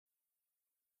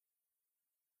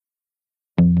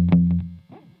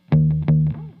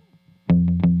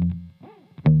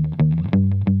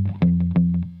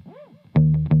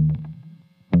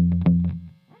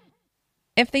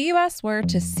If the U.S. were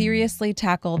to seriously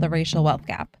tackle the racial wealth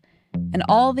gap and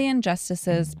all the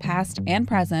injustices, past and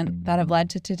present, that have led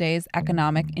to today's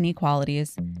economic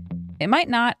inequalities, it might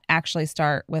not actually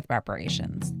start with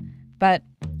reparations, but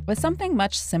with something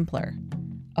much simpler: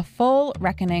 a full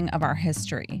reckoning of our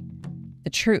history,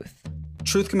 the truth.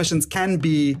 Truth commissions can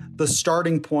be the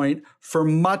starting point for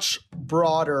much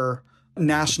broader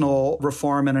national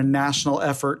reform and a national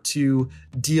effort to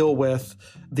deal with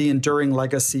the enduring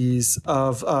legacies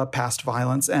of past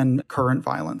violence and current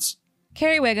violence.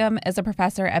 Kerry Wiggum is a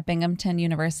professor at Binghamton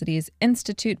University's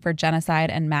Institute for Genocide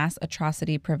and Mass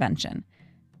Atrocity Prevention.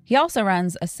 He also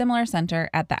runs a similar center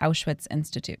at the Auschwitz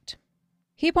Institute.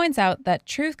 He points out that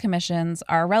truth commissions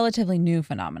are a relatively new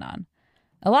phenomenon,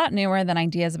 a lot newer than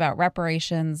ideas about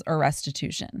reparations or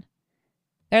restitution.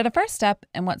 They're the first step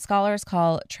in what scholars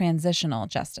call transitional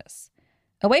justice,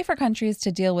 a way for countries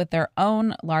to deal with their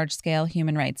own large-scale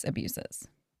human rights abuses.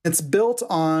 It's built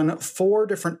on 4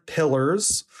 different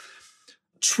pillars.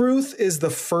 Truth is the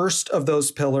first of those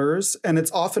pillars, and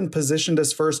it's often positioned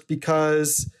as first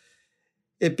because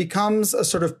it becomes a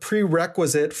sort of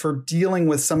prerequisite for dealing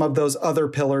with some of those other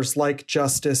pillars like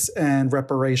justice and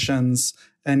reparations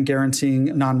and guaranteeing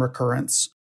non-recurrence.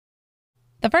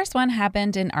 The first one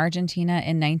happened in Argentina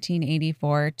in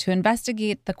 1984 to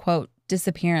investigate the, quote,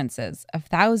 disappearances of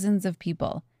thousands of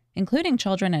people, including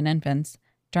children and infants,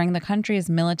 during the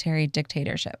country's military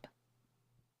dictatorship.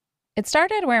 It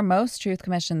started where most truth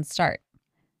commissions start.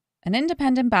 An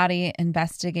independent body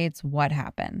investigates what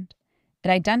happened. It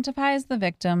identifies the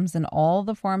victims and all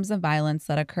the forms of violence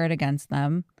that occurred against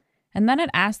them, and then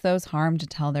it asks those harmed to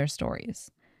tell their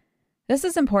stories. This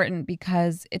is important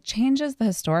because it changes the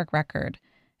historic record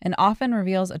and often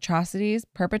reveals atrocities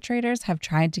perpetrators have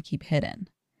tried to keep hidden.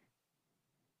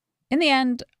 In the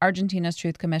end, Argentina's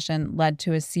Truth Commission led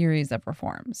to a series of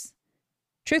reforms.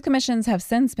 Truth commissions have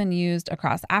since been used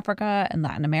across Africa and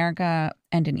Latin America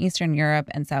and in Eastern Europe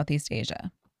and Southeast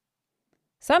Asia.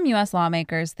 Some U.S.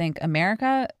 lawmakers think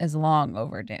America is long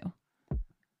overdue.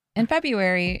 In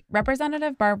February,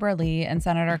 Representative Barbara Lee and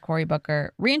Senator Cory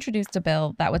Booker reintroduced a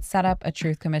bill that would set up a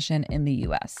truth commission in the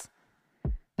U.S.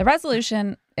 The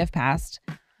resolution, if passed,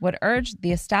 would urge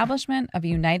the establishment of a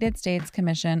United States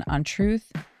Commission on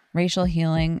Truth, Racial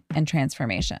Healing, and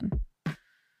Transformation.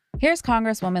 Here's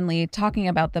Congresswoman Lee talking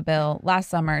about the bill last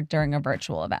summer during a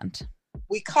virtual event.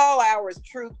 We call ours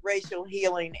Truth, Racial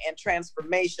Healing, and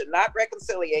Transformation, not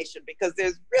reconciliation, because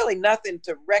there's really nothing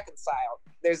to reconcile.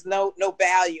 There's no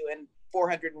value in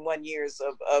 401 years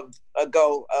of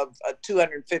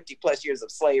 250 plus years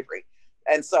of slavery.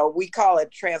 And so we call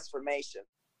it transformation.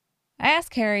 I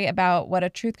asked Kerry about what a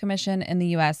truth commission in the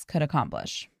U.S. could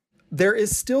accomplish. There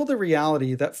is still the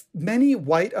reality that many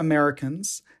white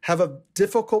Americans have a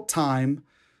difficult time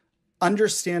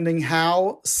understanding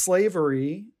how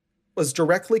slavery was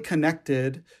directly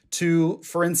connected to,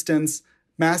 for instance,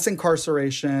 mass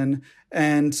incarceration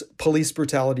and police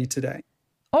brutality today.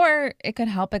 Or it could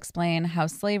help explain how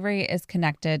slavery is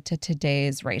connected to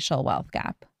today's racial wealth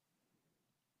gap.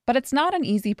 But it's not an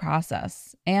easy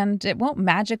process, and it won't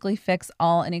magically fix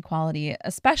all inequality,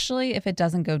 especially if it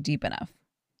doesn't go deep enough.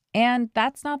 And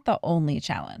that's not the only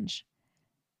challenge.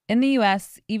 In the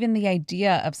U.S., even the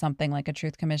idea of something like a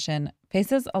truth commission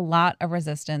faces a lot of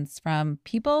resistance from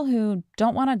people who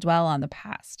don't want to dwell on the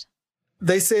past.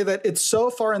 They say that it's so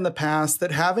far in the past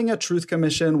that having a truth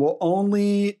commission will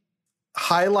only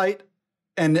highlight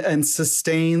and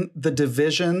sustain the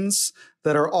divisions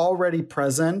that are already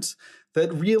present,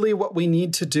 that really what we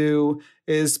need to do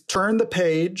is turn the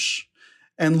page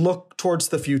and look towards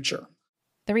the future.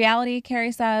 The reality,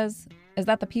 Kerry says, is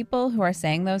that the people who are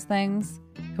saying those things,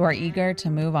 who are eager to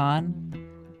move on,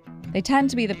 they tend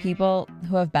to be the people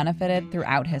who have benefited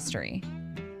throughout history.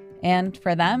 And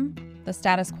for them, the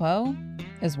status quo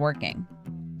is working.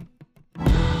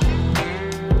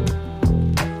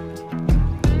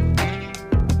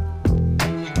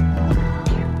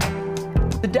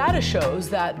 The data shows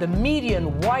that the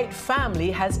median white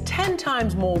family has 10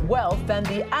 times more wealth than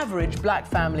the average black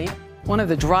family. One of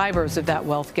the drivers of that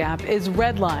wealth gap is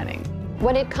redlining.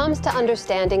 When it comes to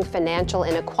understanding financial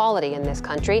inequality in this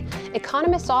country,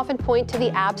 economists often point to the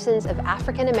absence of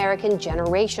African-American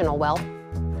generational wealth.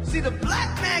 See, the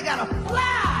black man gotta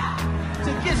fly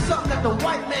to get something that the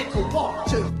white man could walk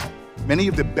to. Many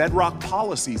of the bedrock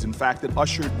policies, in fact, that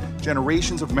ushered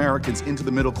generations of Americans into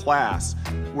the middle class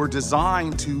were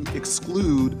designed to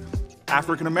exclude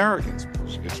African Americans.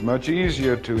 It's much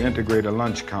easier to integrate a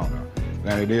lunch counter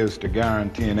than it is to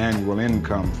guarantee an annual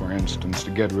income, for instance,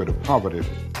 to get rid of poverty.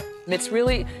 It's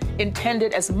really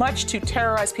intended as much to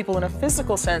terrorize people in a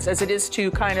physical sense as it is to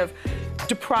kind of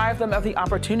deprive them of the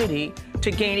opportunity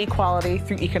to gain equality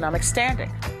through economic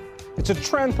standing. It's a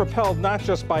trend propelled not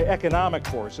just by economic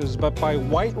forces, but by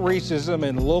white racism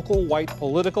and local white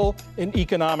political and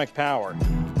economic power.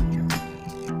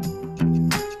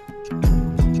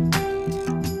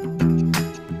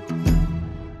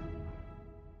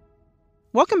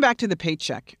 Welcome back to The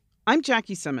Paycheck. I'm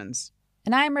Jackie Simmons.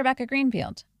 And I'm Rebecca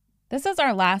Greenfield. This is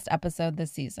our last episode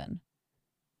this season.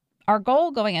 Our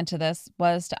goal going into this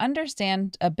was to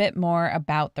understand a bit more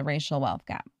about the racial wealth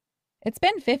gap. It's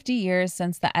been 50 years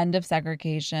since the end of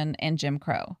segregation and Jim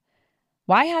Crow.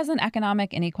 Why hasn't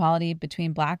economic inequality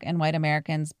between Black and white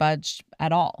Americans budged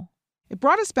at all? It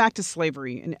brought us back to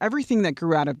slavery and everything that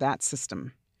grew out of that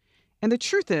system. And the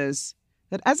truth is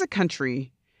that as a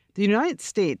country, the United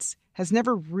States has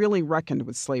never really reckoned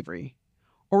with slavery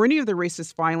or any of the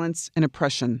racist violence and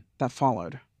oppression that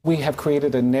followed. We have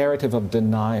created a narrative of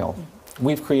denial.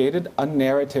 We've created a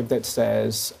narrative that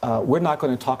says we're not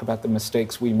going to talk about the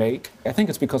mistakes we make. I think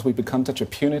it's because we've become such a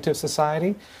punitive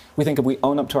society. We think if we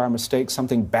own up to our mistakes,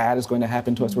 something bad is going to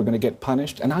happen to us. We're going to get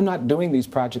punished. And I'm not doing these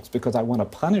projects because I want to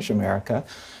punish America.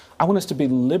 I want us to be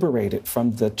liberated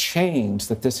from the chains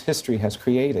that this history has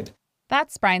created.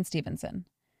 That's Brian Stevenson.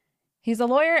 He's a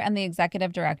lawyer and the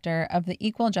executive director of the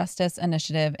Equal Justice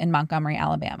Initiative in Montgomery,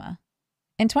 Alabama.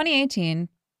 In 2018,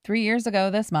 3 years ago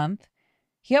this month,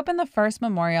 he opened the first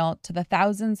memorial to the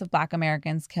thousands of Black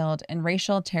Americans killed in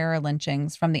racial terror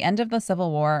lynchings from the end of the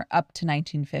Civil War up to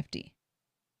 1950.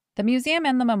 The museum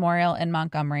and the memorial in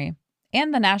Montgomery,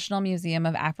 and the National Museum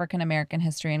of African American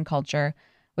History and Culture,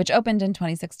 which opened in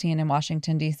 2016 in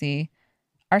Washington, D.C.,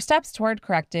 are steps toward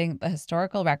correcting the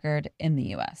historical record in the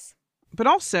U.S. But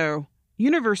also,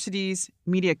 universities,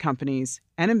 media companies,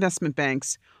 and investment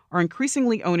banks are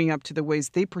increasingly owning up to the ways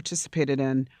they participated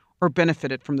in or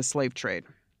benefited from the slave trade.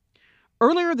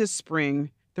 Earlier this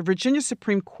spring, the Virginia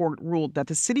Supreme Court ruled that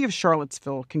the city of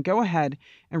Charlottesville can go ahead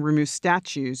and remove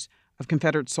statues of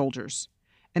Confederate soldiers,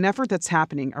 an effort that's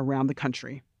happening around the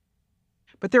country.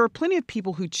 But there are plenty of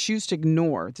people who choose to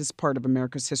ignore this part of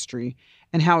America's history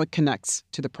and how it connects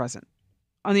to the present.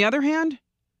 On the other hand,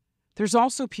 there's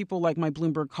also people like my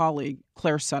Bloomberg colleague,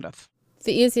 Claire Suddath.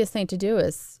 The easiest thing to do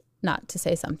is not to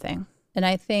say something. And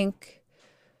I think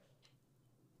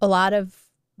a lot of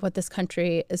what this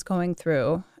country is going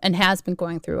through and has been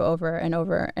going through over and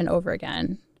over and over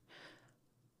again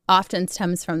often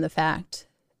stems from the fact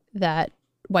that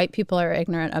white people are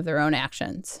ignorant of their own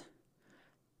actions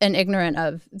and ignorant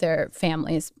of their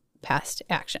families' past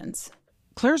actions.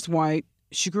 Claire's white.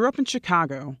 She grew up in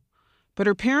Chicago, but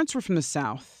her parents were from the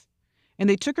South, and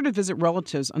they took her to visit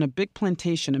relatives on a big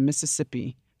plantation in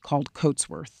Mississippi called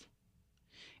Coatesworth.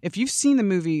 If you've seen the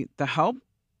movie The Help,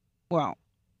 well,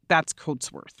 that's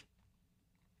Coatesworth.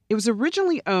 It was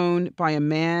originally owned by a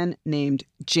man named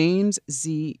James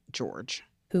Z. George,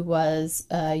 who was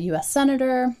a U.S.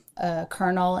 Senator, a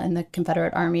colonel in the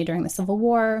Confederate Army during the Civil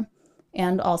War,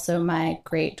 and also my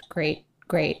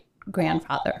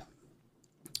great-great-great-grandfather.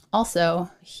 Also,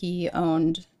 he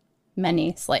owned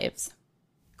many slaves.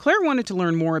 Claire wanted to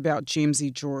learn more about James E.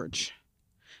 George.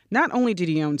 Not only did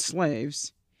he own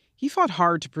slaves, he fought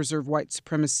hard to preserve white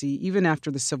supremacy even after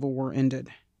the Civil War ended.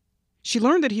 She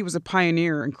learned that he was a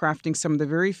pioneer in crafting some of the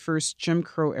very first Jim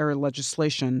Crow-era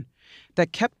legislation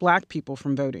that kept Black people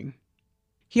from voting.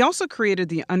 He also created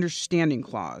the Understanding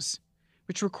Clause,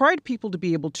 which required people to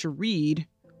be able to read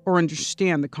or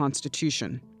understand the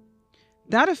Constitution.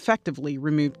 That effectively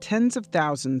removed tens of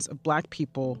thousands of Black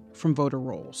people from voter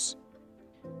rolls.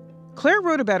 Claire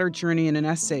wrote about her journey in an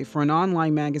essay for an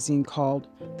online magazine called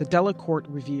The Delacorte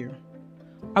Review.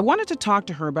 I wanted to talk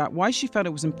to her about why she felt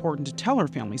it was important to tell her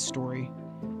family's story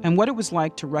and what it was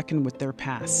like to reckon with their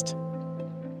past.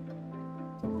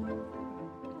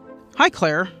 Hi,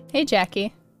 Claire. Hey,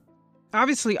 Jackie.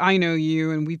 Obviously, I know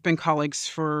you, and we've been colleagues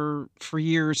for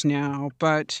years now,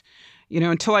 but,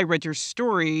 until I read your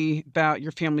story about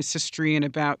your family's history and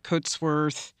about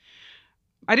Coatesworth,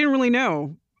 I didn't really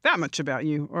know that much about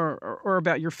you or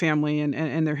about your family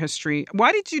and their history.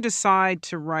 Why did you decide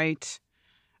to write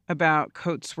about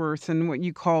Coatesworth and what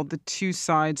you called the two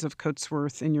sides of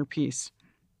Coatesworth in your piece?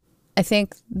 I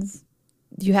think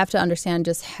you have to understand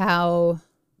just how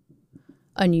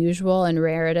unusual and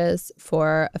rare it is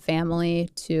for a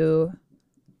family to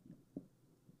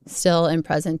still in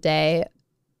present day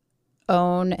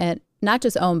own, and not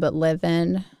just own, but live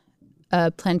in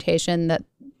a plantation that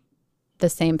the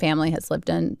same family has lived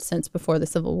in since before the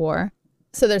Civil War.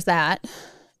 So there's that.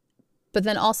 But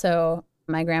then also,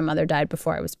 my grandmother died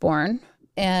before I was born,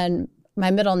 and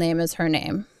my middle name is her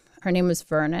name. Her name was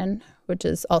Vernon, which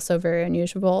is also very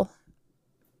unusual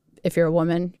if you're a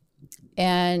woman.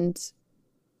 And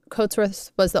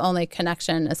Coatsworth was the only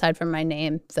connection, aside from my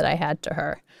name, that I had to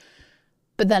her.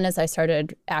 But then as I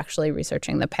started actually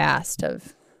researching the past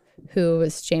of who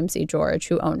was James E. George,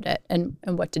 who owned it, and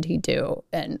what did he do,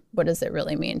 and what does it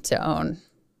really mean to own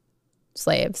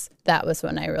slaves, that was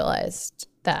when I realized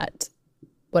that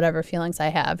whatever feelings I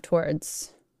have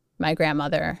towards my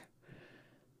grandmother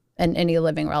and any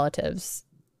living relatives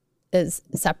is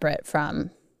separate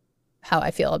from how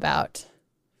I feel about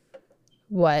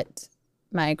what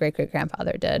my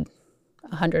great-great-grandfather did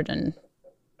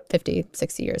 150,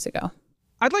 60 years ago.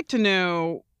 I'd like to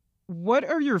know, what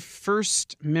are your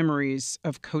first memories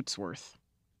of Coatsworth?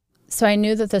 So I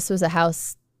knew that this was a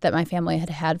house that my family had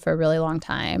had for a really long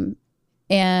time.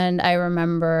 And I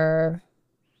remember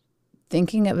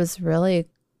thinking it was really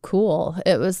cool.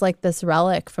 It was like this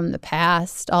relic from the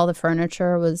past. All the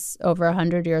furniture was over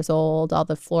 100 years old. All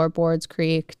the floorboards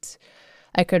creaked.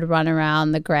 I could run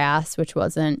around the grass, which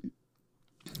wasn't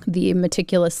the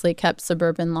meticulously kept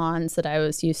suburban lawns that I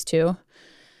was used to.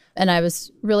 And I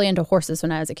was really into horses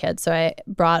when I was a kid. So I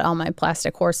brought all my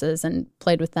plastic horses and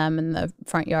played with them in the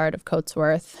front yard of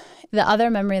Coatsworth. The other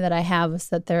memory that I have was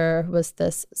that there was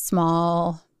this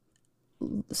small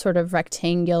sort of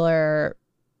rectangular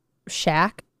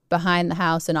shack behind the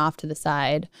house and off to the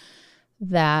side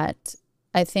that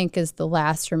I think is the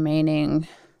last remaining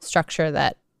structure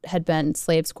that had been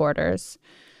slaves' quarters.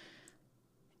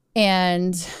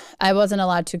 And I wasn't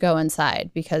allowed to go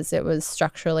inside because it was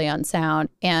structurally unsound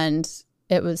and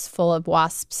it was full of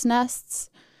wasps' nests.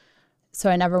 So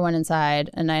I never went inside,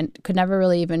 and I could never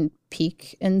really even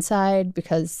peek inside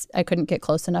because I couldn't get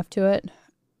close enough to it.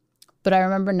 But I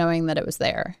remember knowing that it was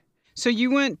there. So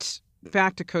you went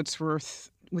back to Coatsworth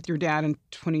with your dad in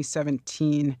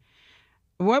 2017.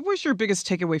 What was your biggest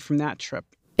takeaway from that trip?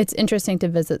 It's interesting to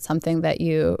visit something that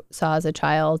you saw as a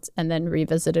child and then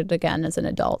revisit it again as an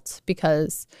adult,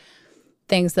 because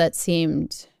things that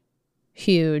seemed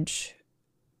huge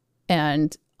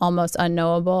and almost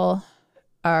unknowable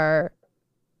are,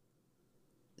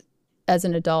 as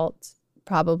an adult,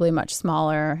 probably much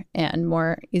smaller and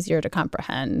more easier to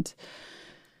comprehend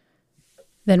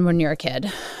than when you're a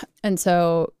kid. And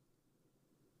so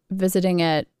visiting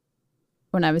it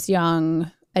when I was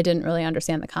young, I didn't really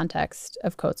understand the context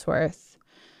of Coatsworth.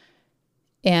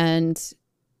 And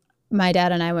my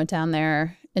dad and I went down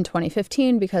there in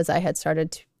 2015 because I had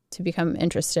started to become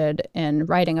interested in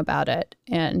writing about it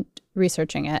and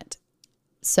researching it.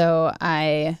 So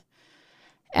I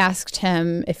asked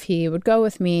him if he would go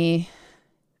with me.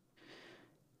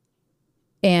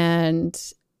 And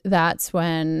that's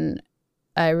when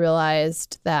I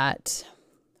realized that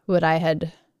what I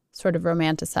had sort of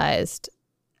romanticized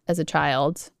as a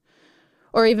child,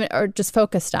 or just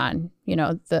focused on,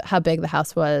 how big the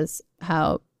house was,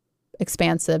 how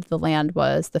expansive the land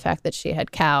was, the fact that she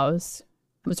had cows,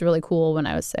 it was really cool when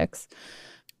I was 6,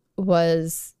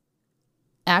 was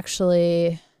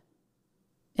actually,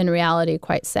 in reality,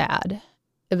 quite sad.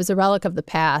 It was a relic of the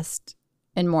past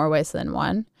in more ways than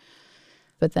one.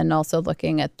 But then also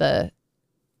looking at the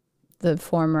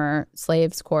former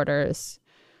slaves' quarters,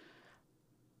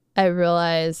 I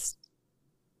realized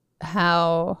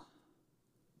how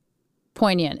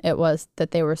poignant it was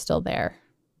that they were still there.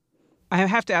 I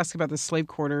have to ask about the slave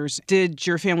quarters. Did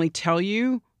your family tell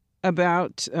you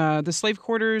about the slave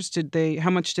quarters?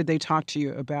 How much did they talk to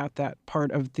you about that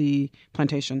part of the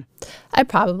plantation? I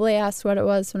probably asked what it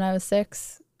was when I was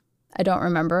 6. I don't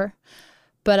remember.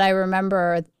 But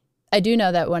I do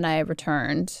know that when I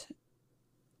returned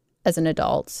as an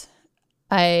adult,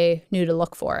 I knew to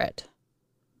look for it.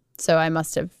 So I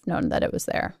must have known that it was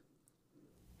there.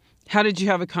 How did you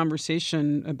have a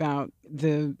conversation about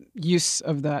the use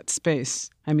of that space?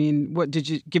 I mean, what did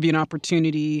you give you an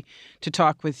opportunity to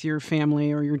talk with your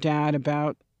family or your dad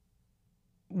about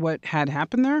what had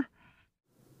happened there?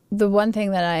 The one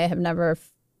thing that I have never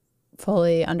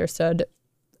fully understood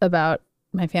about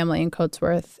my family in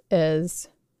Coatsworth is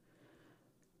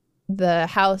the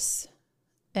house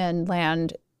and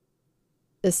land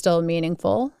is still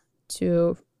meaningful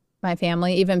to my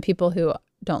family, even people who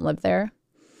don't live there.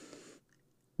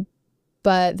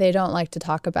 But they don't like to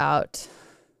talk about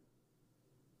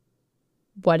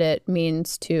what it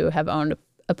means to have owned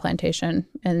a plantation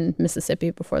in Mississippi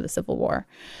before the Civil War.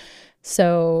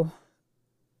 So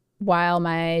while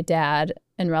my dad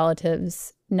and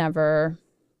relatives never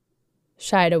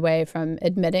shied away from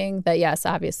admitting that, yes,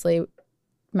 obviously,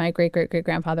 my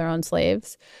great-great-great-grandfather owned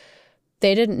slaves,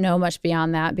 they didn't know much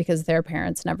beyond that because their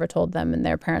parents never told them and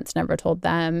their parents never told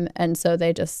them. And so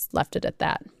they just left it at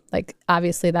that. Like,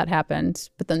 obviously that happened,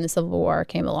 but then the Civil War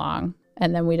came along,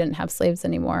 and then we didn't have slaves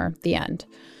anymore, the end.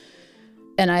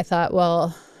 And I thought,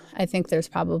 well, I think there's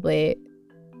probably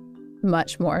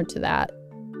much more to that.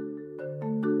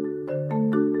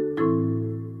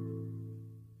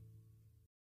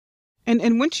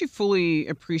 And once you fully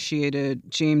appreciated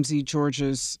James E.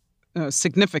 George's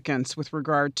significance with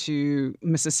regard to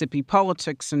Mississippi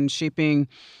politics and shaping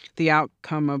the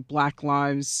outcome of Black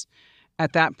lives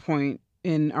at that point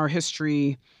in our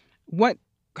history, what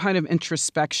kind of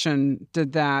introspection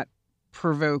did that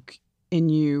provoke in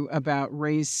you about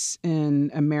race in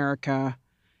America,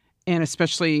 and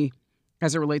especially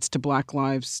as it relates to Black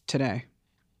lives today?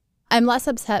 I'm less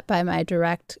upset by my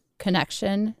direct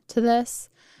connection to this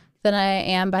than I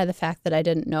am by the fact that I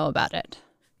didn't know about it.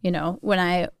 You know, when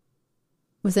I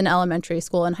was in elementary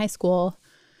school and high school,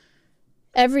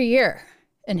 every year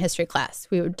in history class,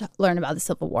 we would learn about the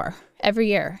Civil War. Every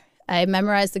year. I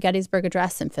memorized the Gettysburg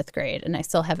Address in 5th grade, and I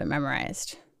still haven't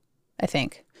memorized, I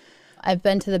think. I've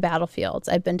been to the battlefields.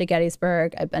 I've been to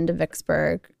Gettysburg. I've been to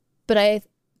Vicksburg. But I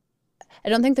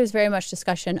don't think there's very much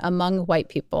discussion among white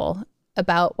people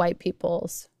about white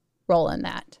people's role in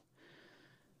that.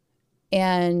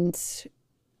 And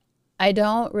I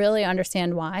don't really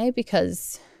understand why,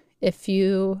 because if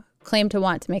you claim to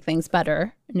want to make things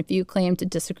better, and if you claim to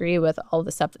disagree with all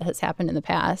the stuff that has happened in the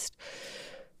past,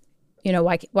 you know,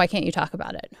 why can't you talk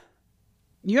about it?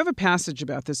 You have a passage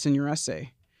about this in your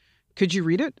essay. Could you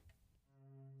read it?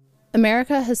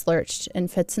 America has lurched in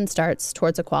fits and starts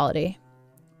towards equality,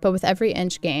 but with every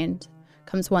inch gained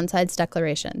comes one side's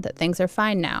declaration that things are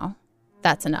fine now.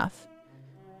 That's enough.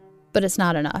 But it's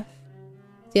not enough.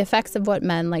 The effects of what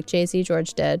men like J.Z.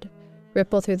 George did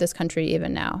ripple through this country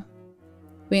even now.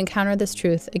 We encounter this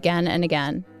truth again and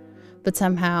again, but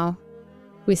somehow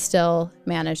we still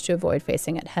manage to avoid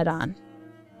facing it head on.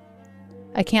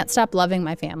 I can't stop loving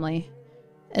my family,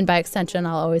 and by extension,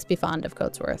 I'll always be fond of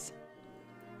Coatsworth.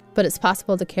 But it's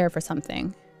possible to care for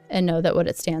something and know that what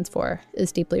it stands for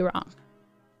is deeply wrong.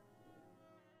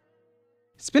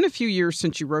 It's been a few years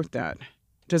since you wrote that.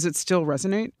 Does it still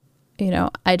resonate? You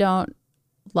know, I don't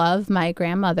love my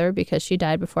grandmother because she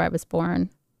died before I was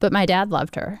born, but my dad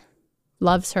loved her,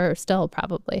 loves her still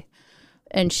probably.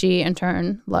 And she, in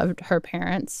turn, loved her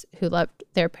parents, who loved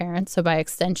their parents. So by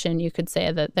extension, you could say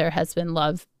that there has been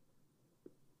love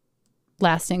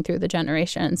lasting through the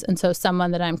generations. And so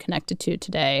someone that I'm connected to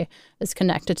today is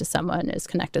connected to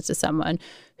someone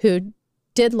who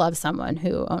did love someone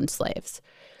who owned slaves.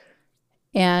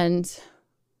 And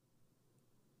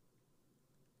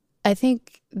I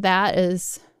think that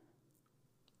is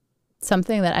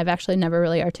something that I've actually never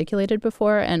really articulated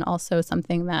before, and also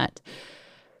something that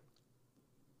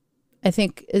I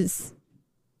think is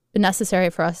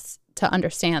necessary for us to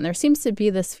understand. There seems to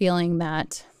be this feeling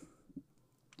that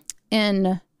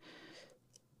in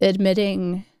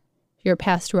admitting your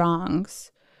past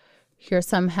wrongs, you're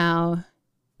somehow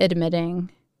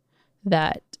admitting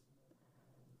that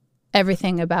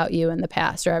everything about you in the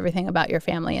past or everything about your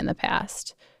family in the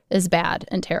past is bad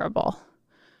and terrible.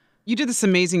 You did this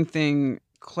amazing thing,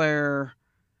 Claire,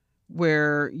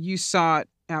 where you sought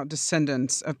out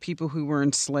descendants of people who were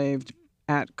enslaved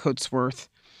at Coatsworth.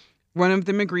 One of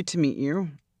them agreed to meet you.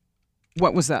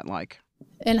 What was that like?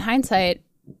 In hindsight,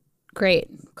 great.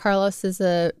 Carlos is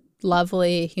a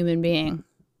lovely human being.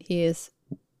 He is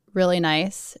really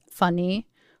nice, funny,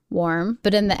 warm.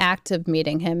 But in the act of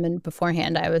meeting him and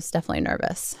beforehand, I was definitely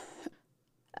nervous.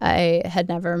 I had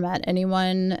never met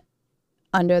anyone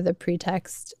under the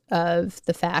pretext of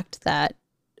the fact that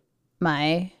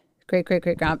my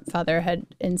great-great-great-grandfather had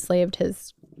enslaved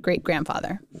his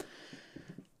great-grandfather.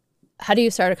 How do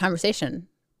you start a conversation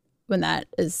when that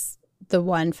is the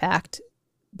one fact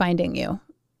binding you?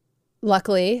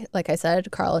 Luckily, like I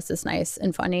said, Carlos is nice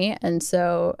and funny, and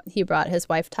so he brought his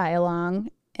wife Ty along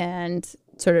and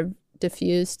sort of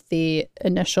diffused the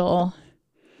initial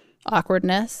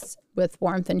awkwardness with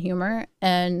warmth and humor,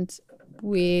 and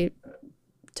we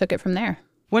took it from there.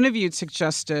 One of you had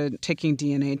suggested taking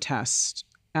DNA tests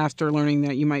after learning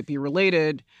that you might be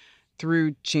related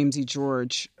through James E.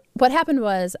 George. What happened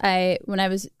was when I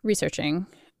was researching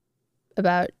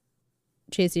about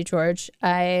J.Z. George,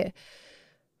 I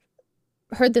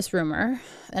heard this rumor,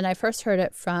 and I first heard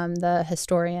it from the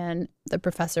historian, the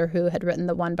professor who had written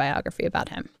the one biography about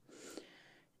him.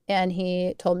 And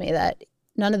he told me that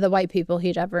none of the white people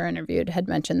he'd ever interviewed had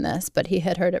mentioned this, but he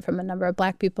had heard it from a number of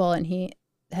black people, and he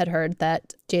had heard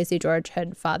that J.Z. George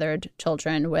had fathered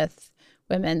children with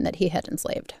women that he had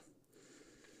enslaved.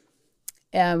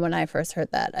 And when I first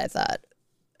heard that, I thought,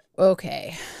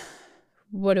 okay,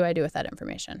 what do I do with that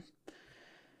information?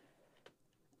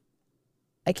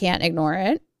 I can't ignore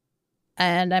it.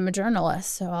 And I'm a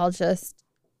journalist, so I'll just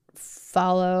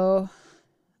follow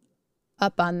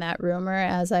up on that rumor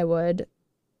as I would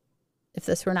if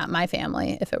this were not my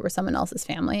family. If it were someone else's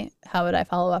family, how would I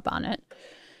follow up on it?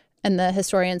 And the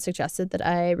historian suggested that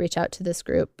I reach out to this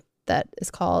group that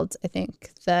is called, I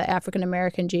think, the African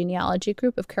American Genealogy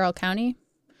Group of Carroll County.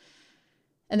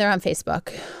 And they're on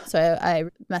Facebook. So I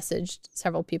messaged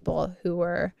several people who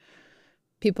were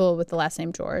people with the last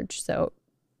name George, so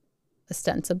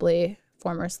ostensibly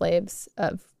former slaves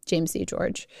of James D.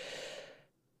 George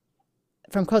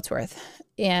from Coatesworth.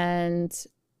 And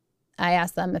I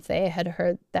asked them if they had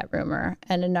heard that rumor,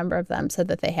 and a number of them said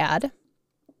that they had.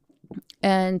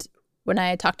 And when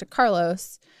I talked to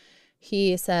Carlos,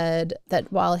 he said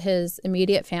that while his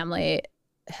immediate family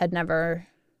had never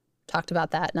talked about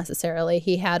that necessarily,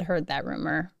 he had heard that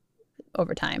rumor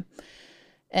over time.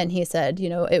 And he said, you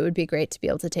know, it would be great to be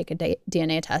able to take a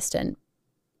DNA test and,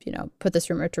 you know, put this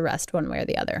rumor to rest one way or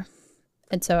the other.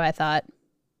 And so I thought,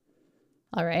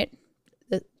 all right,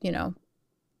 you know,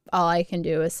 all I can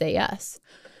do is say yes.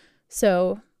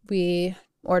 So we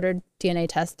ordered DNA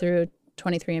tests through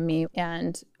 23andMe,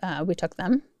 and we took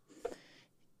them.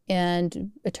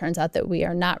 And it turns out that we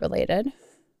are not related.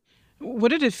 What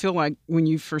did it feel like when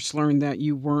you first learned that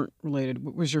you weren't related?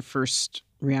 What was your first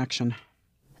reaction?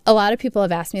 A lot of people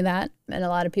have asked me that, and a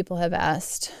lot of people have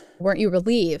asked, weren't you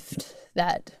relieved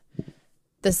that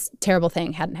this terrible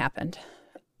thing hadn't happened?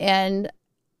 And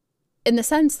in the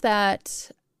sense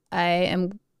that I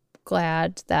am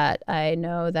glad that I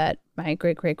know that my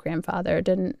great-great-grandfather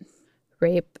didn't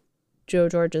rape Joe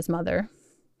George's mother.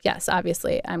 Yes,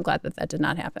 obviously, I'm glad that that did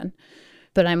not happen.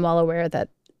 But I'm well aware that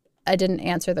I didn't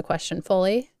answer the question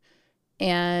fully.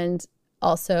 And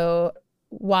also,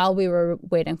 while we were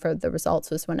waiting for the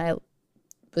results was when I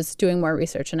was doing more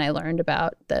research and I learned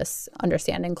about this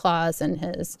understanding clause and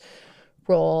his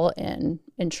role in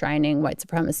enshrining white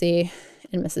supremacy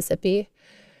in Mississippi.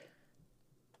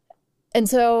 And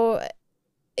so,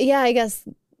 yeah, I guess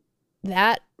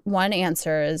that one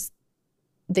answer is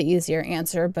the easier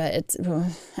answer, but it's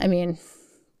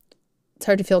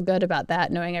hard to feel good about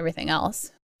that knowing everything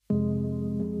else.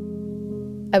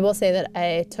 I will say that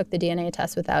I took the DNA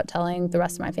test without telling the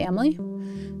rest of my family.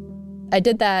 I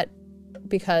did that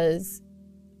because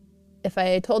if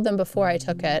I told them before I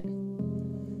took it,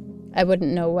 I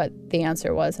wouldn't know what the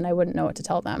answer was and I wouldn't know what to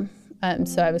tell them.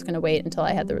 So I was going to wait until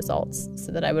I had the results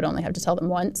so that I would only have to tell them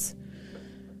once.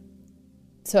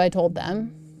 So I told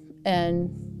them, and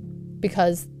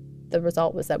because the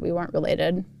result was that we weren't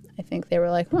related, I think they were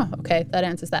like, oh, okay, that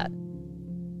answers that.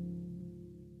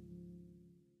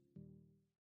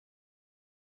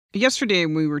 Yesterday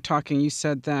when we were talking, you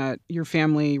said that your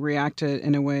family reacted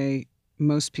in a way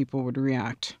most people would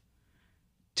react.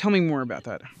 Tell me more about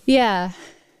that. Yeah.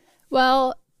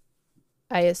 Well,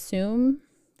 I assume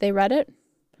they read it,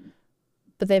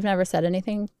 but they've never said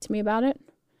anything to me about it,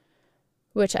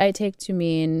 which I take to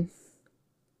mean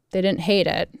they didn't hate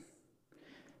it,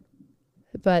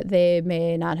 but they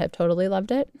may not have totally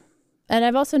loved it. And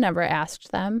I've also never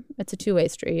asked them. It's a two-way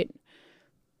street,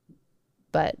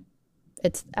 but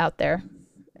it's out there.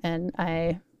 And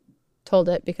I told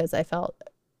it because I felt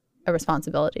a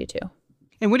responsibility to.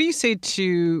 And what do you say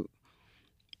to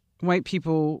white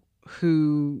people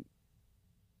who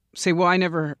say, well, I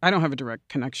don't have a direct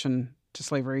connection to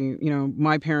slavery. You know,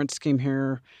 my parents came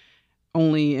here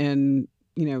only in,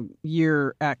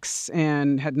 year X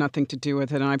and had nothing to do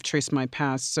with it. And I've traced my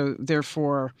past. So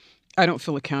therefore, I don't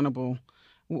feel accountable.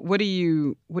 What do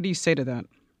you say to that?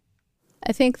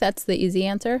 I think that's the easy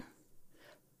answer.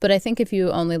 But I think if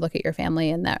you only look at your family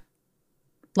in that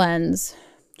lens,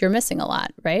 you're missing a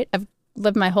lot, right? I've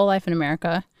lived my whole life in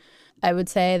America. I would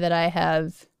say that I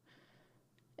have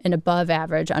an above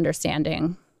average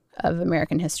understanding of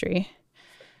American history.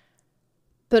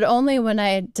 But only when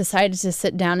I decided to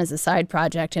sit down as a side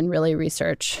project and really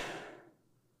research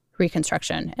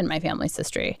Reconstruction and my family's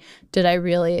history did I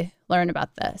really learn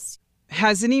about this.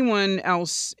 Has anyone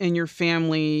else in your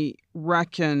family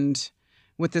reckoned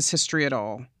with this history at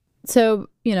all? So,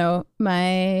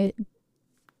 my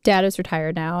dad is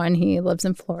retired now and he lives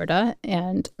in Florida.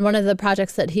 And one of the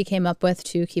projects that he came up with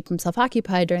to keep himself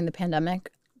occupied during the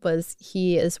pandemic was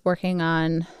he is working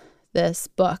on this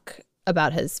book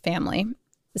about his family.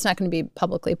 It's not going to be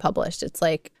publicly published. It's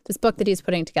like this book that he's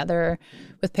putting together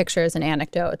with pictures and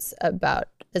anecdotes about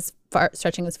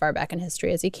stretching as far back in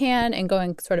history as he can and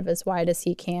going sort of as wide as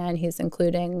he can. He's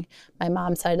including my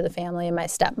mom's side of the family, my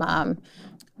stepmom,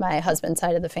 my husband's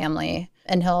side of the family,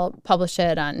 and he'll publish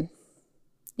it on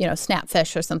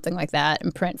Snapfish or something like that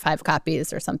and print 5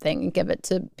 copies or something and give it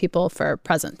to people for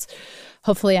presents.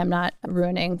 Hopefully I'm not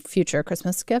ruining future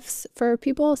Christmas gifts for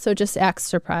people. So just act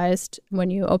surprised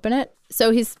when you open it. So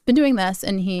he's been doing this,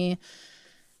 and he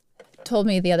told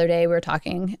me the other day, we were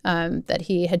talking, that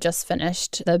he had just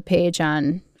finished the page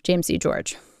on James E.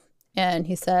 George. And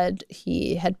he said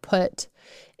he had put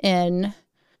in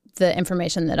the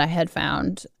information that I had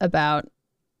found about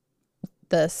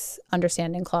this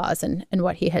understanding clause and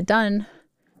what he had done,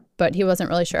 but he wasn't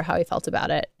really sure how he felt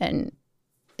about it. And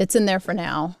it's in there for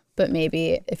now, but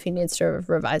maybe if he needs to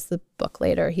revise the book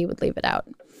later, he would leave it out.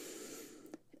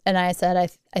 And I said,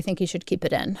 I think he should keep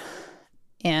it in.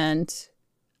 And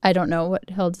I don't know what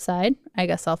he'll decide. I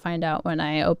guess I'll find out when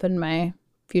I open my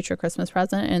future Christmas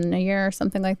present in a year or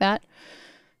something like that.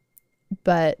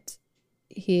 But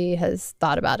he has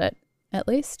thought about it, at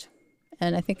least.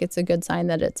 And I think it's a good sign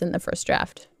that it's in the first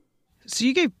draft. So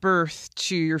you gave birth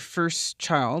to your first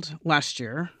child last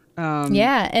year.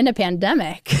 Yeah, in a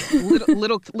pandemic.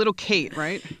 little Kate,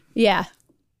 right? Yeah.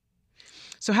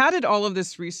 So how did all of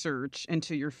this research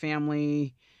into your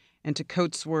family and to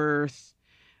Coatsworth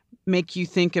make you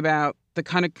think about the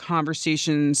kind of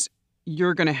conversations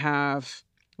you're going to have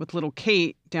with little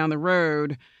Kate down the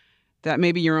road that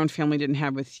maybe your own family didn't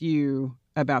have with you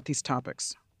about these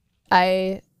topics?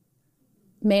 I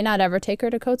may not ever take her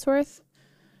to Coatsworth,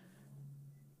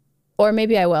 or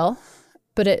maybe I will,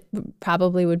 but it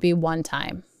probably would be one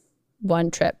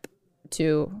trip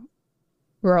to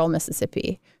rural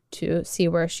Mississippi to see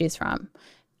where she's from.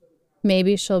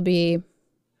 Maybe she'll be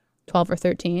 12 or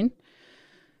 13.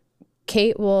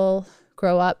 Kate will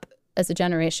grow up as a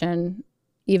generation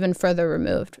even further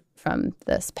removed from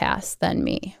this past than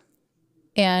me.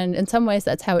 And in some ways,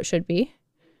 that's how it should be.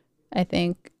 I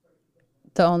think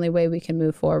the only way we can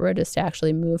move forward is to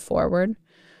actually move forward.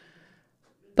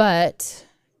 But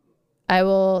I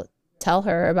will tell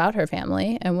her about her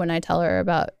family. And when I tell her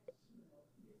about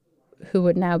who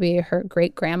would now be her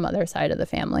great-grandmother side of the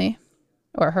family,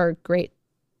 or her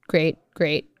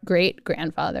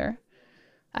great-great-great-great-grandfather,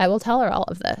 I will tell her all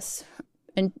of this.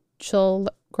 And she'll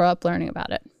grow up learning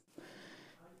about it.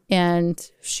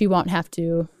 And she won't have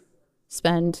to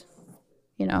spend,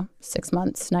 6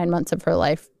 months, 9 months of her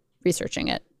life researching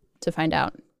it to find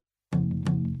out.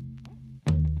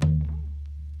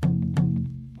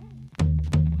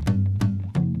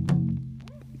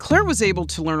 Claire was able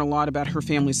to learn a lot about her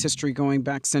family's history going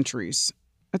back centuries.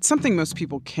 That's something most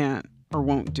people can't or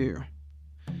won't do.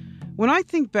 When I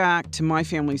think back to my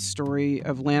family's story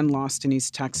of land lost in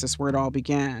East Texas, where it all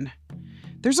began,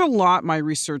 there's a lot my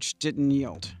research didn't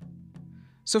yield.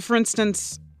 So, for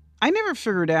instance, I never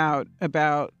figured out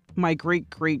about my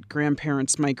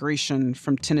great-great-grandparents' migration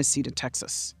from Tennessee to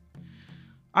Texas.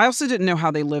 I also didn't know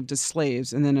how they lived as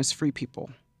slaves and then as free people.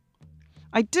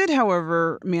 I did,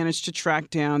 however, manage to track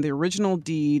down the original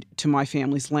deed to my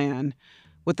family's land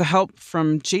with the help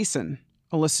from Jason,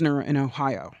 a listener in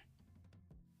Ohio.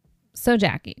 So,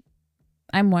 Jackie,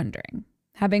 I'm wondering,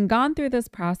 having gone through this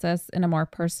process in a more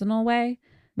personal way,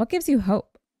 what gives you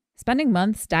hope? Spending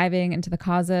months diving into the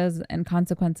causes and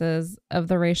consequences of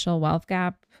the racial wealth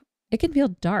gap, it can feel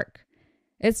dark.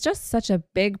 It's just such a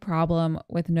big problem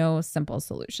with no simple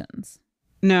solutions.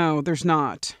 No, there's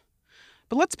not.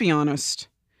 But let's be honest,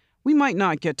 we might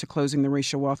not get to closing the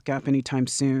racial wealth gap anytime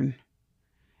soon.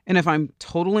 And if I'm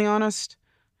totally honest,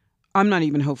 I'm not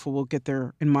even hopeful we'll get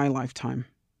there in my lifetime.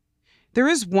 There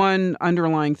is one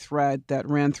underlying thread that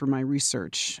ran through my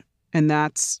research, and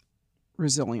that's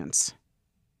resilience.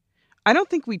 I don't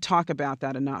think we talk about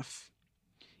that enough.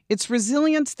 It's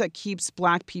resilience that keeps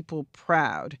Black people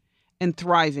proud and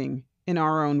thriving in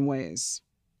our own ways.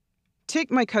 Take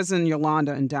my cousin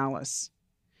Yolanda in Dallas.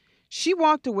 She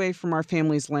walked away from our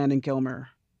family's land in Gilmer.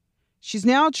 She's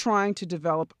now trying to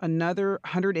develop another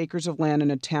 100 acres of land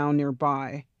in a town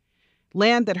nearby,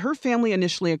 land that her family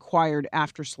initially acquired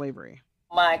after slavery.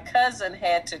 My cousin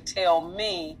had to tell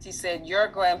me, she said, your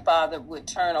grandfather would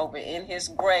turn over in his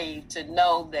grave to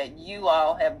know that you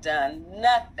all have done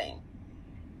nothing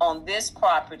on this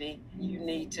property. You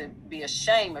need to be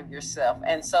ashamed of yourself.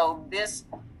 And so this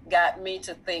got me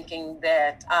to thinking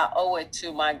that I owe it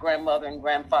to my grandmother and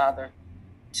grandfather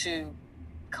to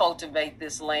cultivate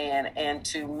this land and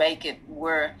to make it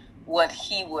what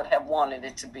he would have wanted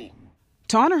it to be.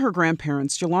 To honor her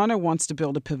grandparents, Yolanda wants to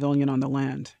build a pavilion on the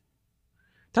land.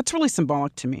 That's really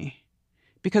symbolic to me,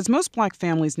 because most Black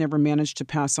families never manage to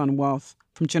pass on wealth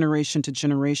from generation to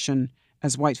generation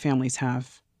as white families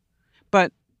have.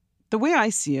 But the way I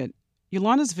see it,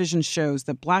 Yolanda's vision shows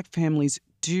that Black families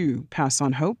do pass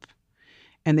on hope,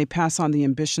 and they pass on the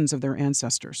ambitions of their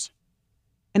ancestors.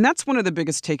 And that's one of the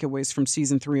biggest takeaways from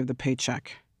season 3 of The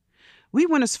Paycheck. We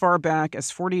went as far back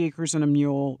as 40 Acres and a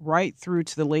Mule, right through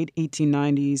to the late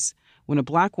 1890s, when a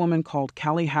Black woman called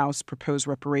Callie House proposed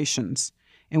reparations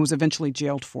and was eventually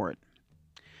jailed for it.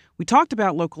 We talked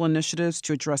about local initiatives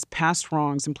to address past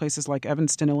wrongs in places like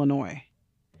Evanston, Illinois.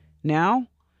 Now,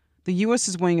 the U.S.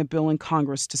 is weighing a bill in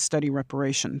Congress to study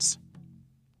reparations.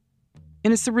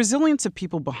 And it's the resilience of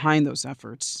people behind those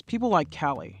efforts, people like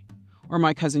Callie, or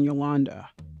my cousin Yolanda,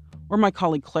 or my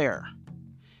colleague Claire.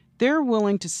 They're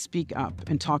willing to speak up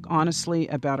and talk honestly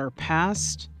about our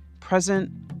past,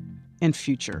 present, and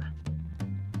future.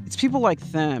 It's people like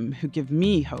them who give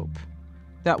me hope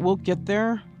that we'll get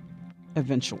there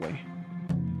eventually.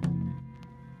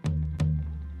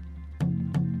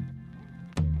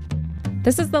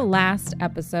 This is the last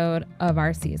episode of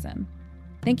our season.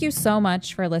 Thank you so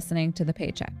much for listening to The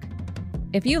Paycheck.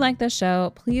 If you like this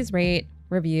show, please rate,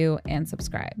 review, and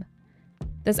subscribe.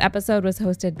 This episode was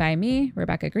hosted by me,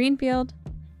 Rebecca Greenfield.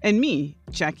 And me,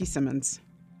 Jackie Simmons.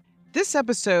 This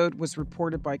episode was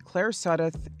reported by Claire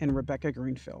Suddath and Rebecca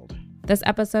Greenfield. This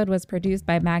episode was produced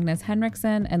by Magnus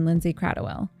Henriksen and Lindsay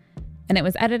Cradwell. And it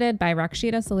was edited by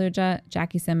Rakshita Saluja,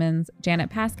 Jackie Simmons, Janet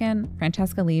Paskin,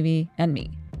 Francesca Levy, and me.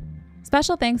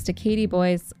 Special thanks to Katie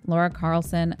Boyce, Laura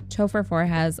Carlson, Topher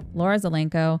Forhez, Laura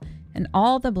Zelenko, and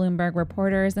all the Bloomberg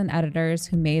reporters and editors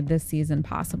who made this season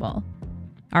possible.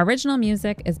 Our original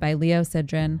music is by Leo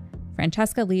Sidran.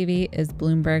 Francesca Levy is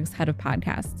Bloomberg's head of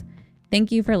podcasts.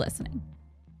 Thank you for listening.